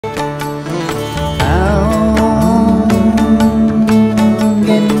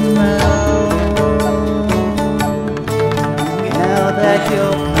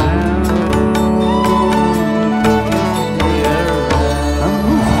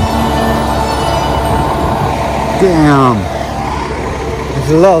Damn.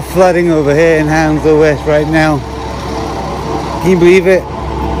 There's a lot of flooding over here in Hounslow West right now. Can you believe it?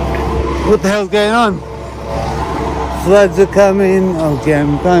 What the hell's going on? Floods are coming. Oh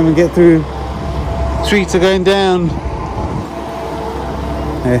damn, can't even get through. Streets are going down.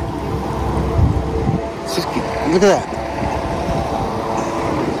 Yeah. Look at that.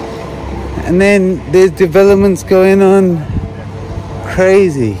 And then there's developments going on.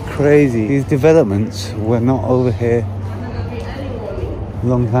 Crazy. These developments were not over here a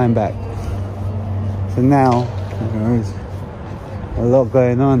long time back. So now there's a lot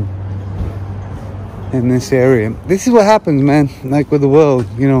going on in this area. This is what happens, man, like with the world,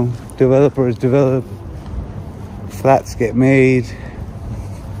 you know, developers develop, flats get made,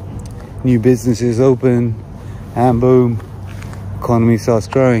 new businesses open, and boom, economy starts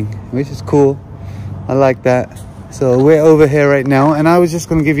growing, which is cool. I like that. So we're over here right now, and I was just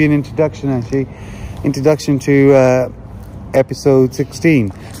going to give you an introduction to episode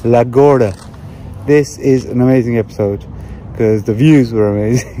 16, La Gorda. This is an amazing episode because the views were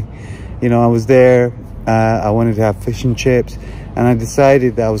amazing. You know, I was there, I wanted to have fish and chips, and I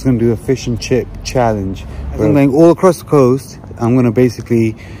decided that I was going to do a fish and chip challenge. I'm going all across the coast. I'm going to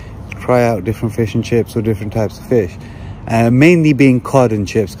basically try out different fish and chips or different types of fish. Mainly being cod and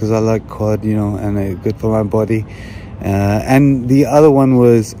chips because I like cod, you know, and they're good for my body. And the other one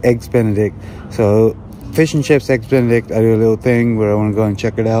was eggs Benedict. So fish and chips, eggs Benedict, I do a little thing where I want to go and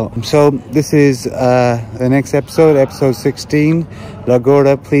check it out. So this is the next episode, episode 16, La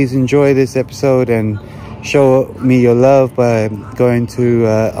Gorda. Please enjoy this episode and show me your love by going to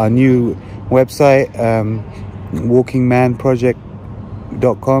our new website,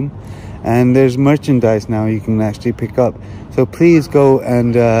 walkingmanproject.com. And there's merchandise now you can actually pick up. So please go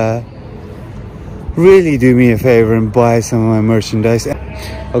and really do me a favor and buy some of my merchandise.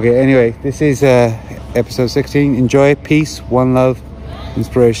 Okay, anyway, this is episode 16. Enjoy. Peace. One love.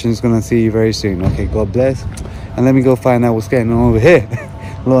 Inspiration is gonna see you very soon. Okay, God bless. And let me go find out what's going on over here.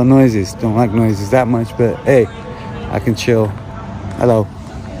 A lot of noises. Don't like noises that much, but hey, I can chill. Hello.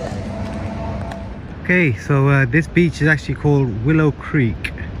 Okay, so this beach is actually called Willow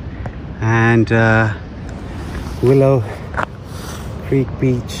Creek. And Willow Creek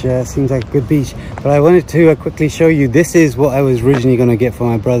Beach seems like a good beach, but I wanted to quickly show you. This is what I was originally going to get for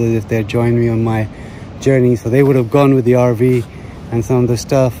my brothers if they'd joined me on my journey. So they would have gone with the RV and some of the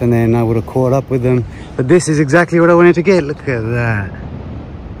stuff, and then I would have caught up with them. But this is exactly what I wanted to get. Look at that.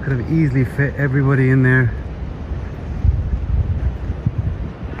 Could have easily fit everybody in there.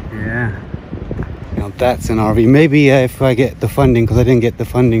 Yeah. Now that's an RV. Maybe if I get the funding, because I didn't get the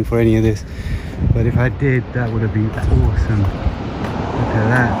funding for any of this, but if I did, that would have been awesome. Look at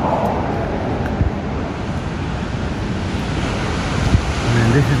that.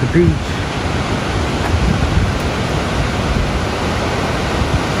 And this is the beach.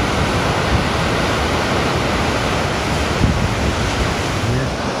 Yeah.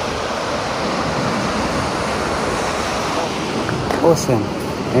 Awesome.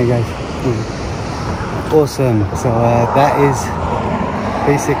 Hey guys. Awesome. So that is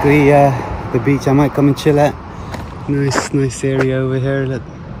basically the beach I might come and chill at. Nice area over here. Look.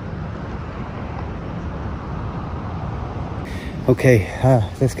 Okay,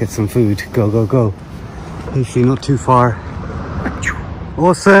 let's get some food. Go. Hopefully not too far.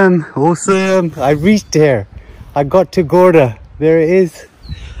 Awesome. I reached there. I got to Gorda. There it is.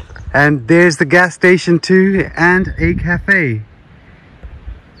 And there's the gas station too, and a cafe.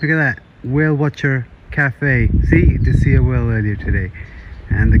 Look at that. Whale Watcher Cafe. Did see a whale earlier today.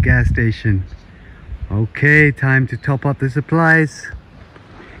 And the gas station. Okay, time to top up the supplies,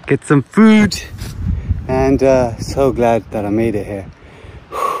 get some food, and so glad that I made it here.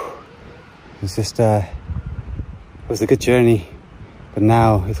 It's just it was a good journey, but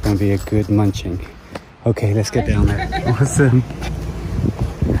now it's going to be a good munching. Okay, let's get down there. Awesome.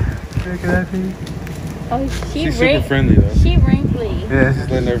 Look at that thing. Oh, she's super friendly though. She wrinkly. Yeah. Just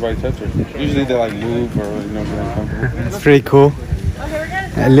letting everybody touch her. Usually they like move or get uncomfortable. It's pretty cool.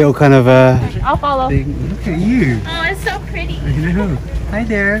 A little kind of I'll follow. thing. Look at you. Oh, it's so pretty. I know. Hi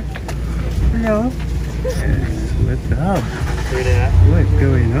there. Hello. What's up? What's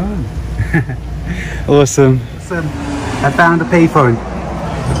going on? Awesome. I found a payphone.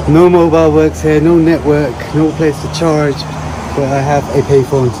 No mobile works here, no network, no place to charge, but I have a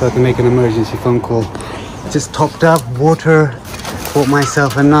payphone so I can make an emergency phone call. Just topped up water, bought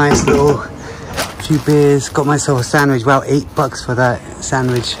myself a nice little few beers, got myself a sandwich, about $8 for that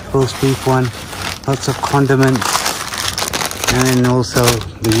sandwich, roast beef one, lots of condiments, and then also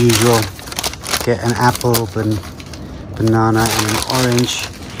the usual, get an apple, banana and an orange,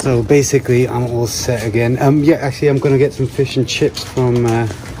 So basically I'm all set again. Yeah, actually I'm gonna get some fish and chips from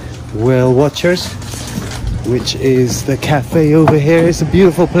Whale Watchers, which is the cafe over here. It's a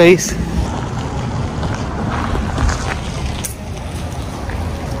beautiful place.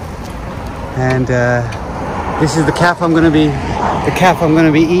 And this is the cafe I'm gonna be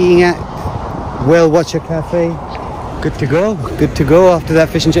eating at. Whale Watcher Cafe. Good to go. Good to go after that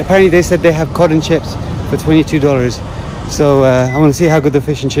fish and chip. Apparently they said they have cod and chips for $22. So I want to see how good the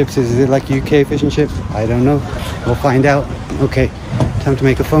fish and chips is. Is it like UK fish and chips? I don't know. We'll find out. Okay, time to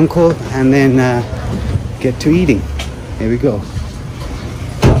make a phone call and then get to eating. Here we go.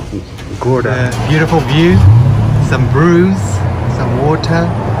 Gorda. Beautiful view. Some brews, some water.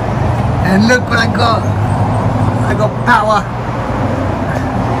 And look what I got. I got power.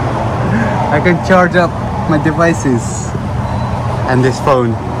 I can charge up my devices and this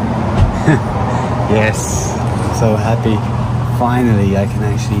phone. Yes, I'm so happy. Finally, I can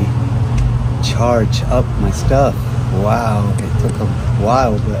actually charge up my stuff. Wow, it took a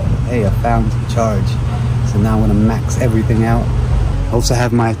while, but hey, I found the charge. So now I'm gonna max everything out. I also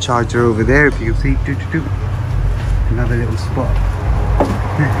have my charger over there, if you can see. Another little spot.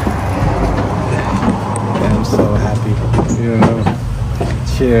 I'm so happy. Yeah.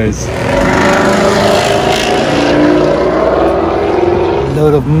 Cheers.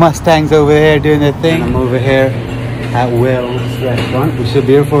 Load of Mustangs over there doing their thing. And I'm over here at Will's restaurant, which is a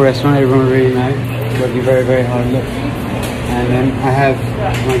beautiful restaurant. Everyone really nice, working very, very hard. Look. And then I have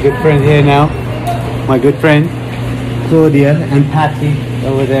my good friend here now. My good friend Claudia and Patty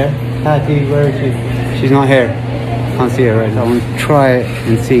over there. Patty, where is she? She's not here. Can't see her right now. I want to try it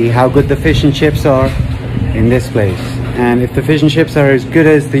and see how good the fish and chips are in this place. And if the fish and chips are as good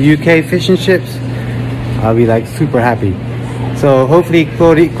as the UK fish and chips, I'll be like super happy. So hopefully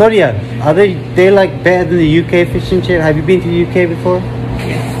Claudia, are they like better than the UK fish and chips? Have you been to the UK before?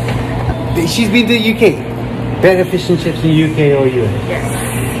 Yes. She's been to the UK. Better fish and chips in the UK or US? Yes.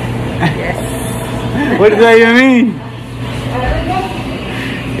 Yes. What does that even mean?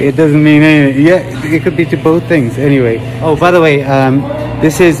 It doesn't mean anything. Yeah, it could be to both things. Anyway. Oh, by the way,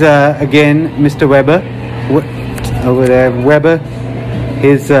 this is again Mr. Weber. Over there, Weber.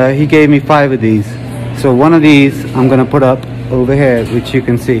 He gave me 5 of these. So one of these I'm gonna put up over here, which you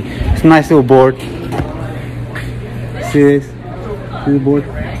can see. It's a nice little board. See this? See the board?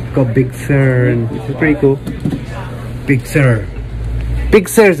 Got Big Sur, and it's pretty cool. Big Sur. Big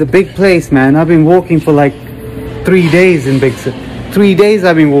Sur is a big place, man. I've been walking for like 3 days in Big Sur. 3 days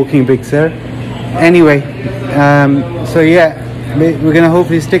I've been walking Big Sur. Anyway, so yeah, we're gonna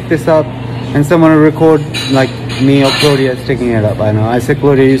hopefully stick this up, and someone will record like me or Claudia sticking it up. I know. I said,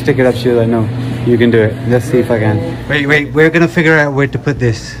 Claudia, you stick it up. She was like, no, you can do it. Let's see if I can. Wait, we're gonna figure out where to put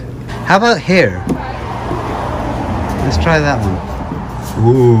this. How about here? Let's try that one.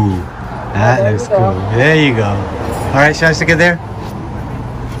 Ooh, that looks cool. There you go. All right, shall I stick it there?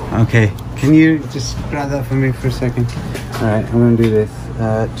 Okay, can you just grab that for me for a second? All right, I'm gonna do this.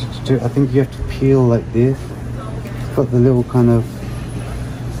 I think you have to peel like this. It's got the little kind of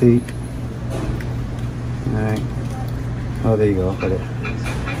seat. All right. Oh, there you go. Got it.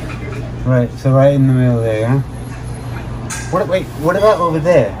 Right. So right in the middle there, huh? Wait. What about over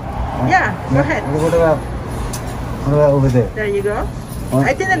there? Yeah. Go ahead. What about over there? There you go. What?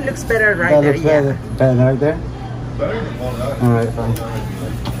 I think it looks better right That there. looks better. Better right there. All right. Fine.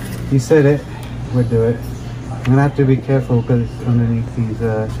 You said it. We'll do it. I'm gonna have to be careful because it's underneath these.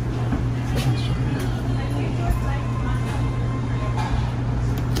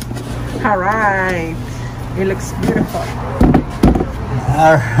 All right. It looks beautiful.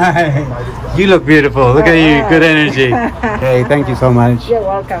 All right. You look beautiful. Look at you. Good energy. Hey, thank you so much. You're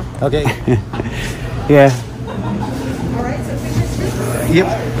welcome. Okay. Yeah. All right. So fish and chips. Yep.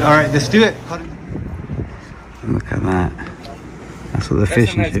 All right. Let's do it. Look at that. That's what the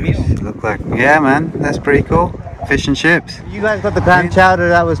fish and chips look like. Yeah, man. That's pretty cool. Fish and chips. You guys got the clam chowder.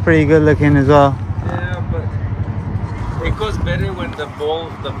 That was pretty good looking as well. Yeah, but it goes better when the bowl,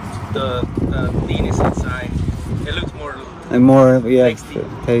 the meat is inside. It looks more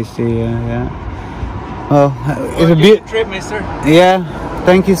tasty. Yeah. Well, it's a beautiful trip, mister. Yeah.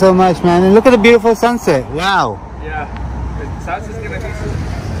 Thank you so much, man. And look at the beautiful sunset. Wow. Yeah. The sunset's gonna be.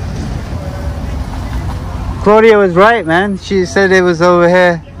 Claudia was right, man. She said it was over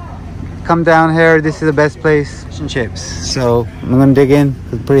here. Come down here. This is the best place. Fish and chips. So I'm gonna dig in.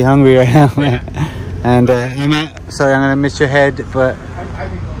 I'm pretty hungry right now, man. And sorry, I'm gonna miss your head, but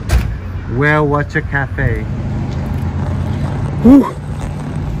Whale Watcher Cafe. Whew.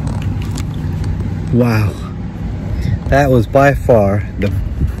 Wow, that was by far the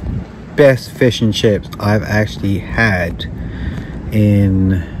best fish and chips I've actually had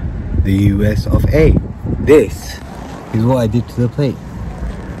in the US of A. This is what I did to the plate.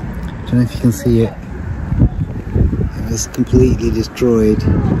 I don't know if you can see it. It was completely destroyed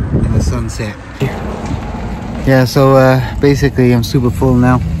in the sunset. Yeah, so basically I'm super full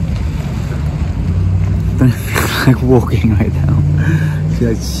now. I don't feel like walking right now. I feel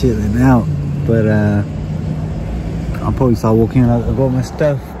like chilling out. But I'll probably start walking out. I've got my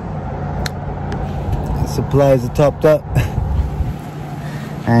stuff. The supplies are topped up.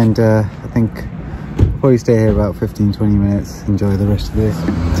 And I think I'll probably stay here about 15-20 minutes. Enjoy the rest of this.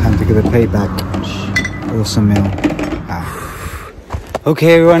 Time to get the plate back. Awesome meal.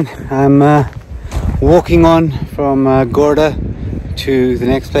 Okay everyone, I'm walking on from Gorda to the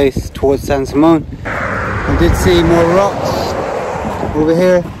next place towards San Simon. I did see more rocks over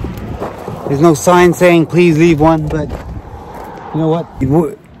here. There's no sign saying please leave one, but you know what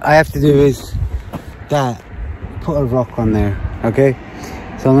I have to do is that, put a rock on there. Okay,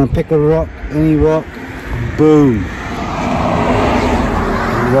 so I'm gonna pick a rock, any rock, boom, a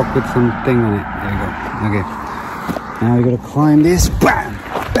rock with some thing on it. There you go. Okay, now we gotta climb this, bam,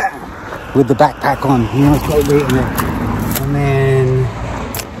 bam, with the backpack on. You know, it's got weight in it. And then,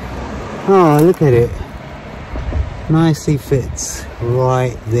 oh, look at it. Nicely fits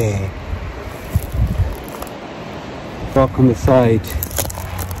right there. Rock on the side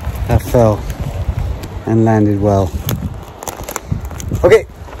that fell and landed well. Okay,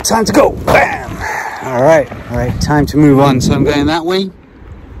 time to go. Bam! All right, time to move on. So I'm going that way,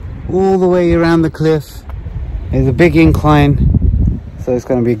 all the way around the cliff. There's a big incline, so it's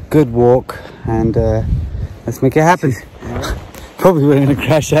going to be a good walk, and let's make it happen. Probably we're going to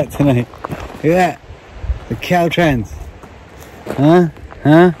crash out tonight. Look at that, the Caltrans. Huh?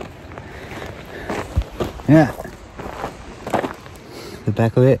 Yeah. The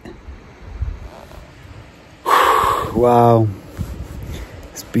back of it. Wow.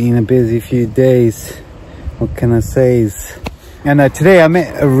 It's been a busy few days. What can I say? And today I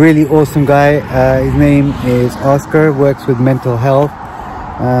met a really awesome guy. His name is Oscar, works with mental health.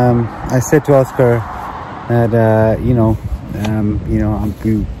 I said to Oscar that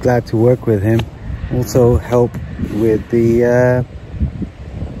I'm glad to work with him. Also help with the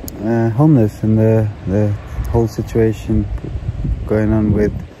homeless and the whole situation going on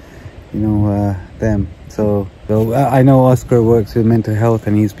with them. So I know Oscar works with mental health,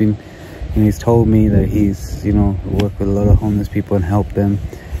 and he's told me that he's worked with a lot of homeless people and helped them,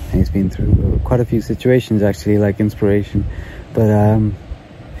 and he's been through quite a few situations actually, like INSPiRATION. But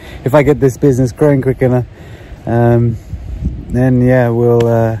if I get this business growing quick enough, then yeah,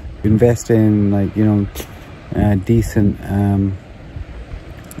 we'll invest in decent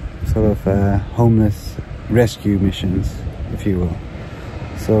sort of homeless rescue missions, if you will.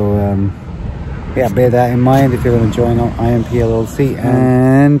 So yeah, bear that in mind if you're going to join INP LLC.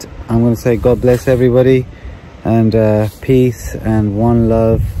 And I'm going to say God bless everybody, and peace and one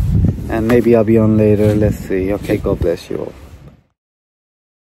love, and maybe I'll be on later. Let's see. Okay, God bless you all.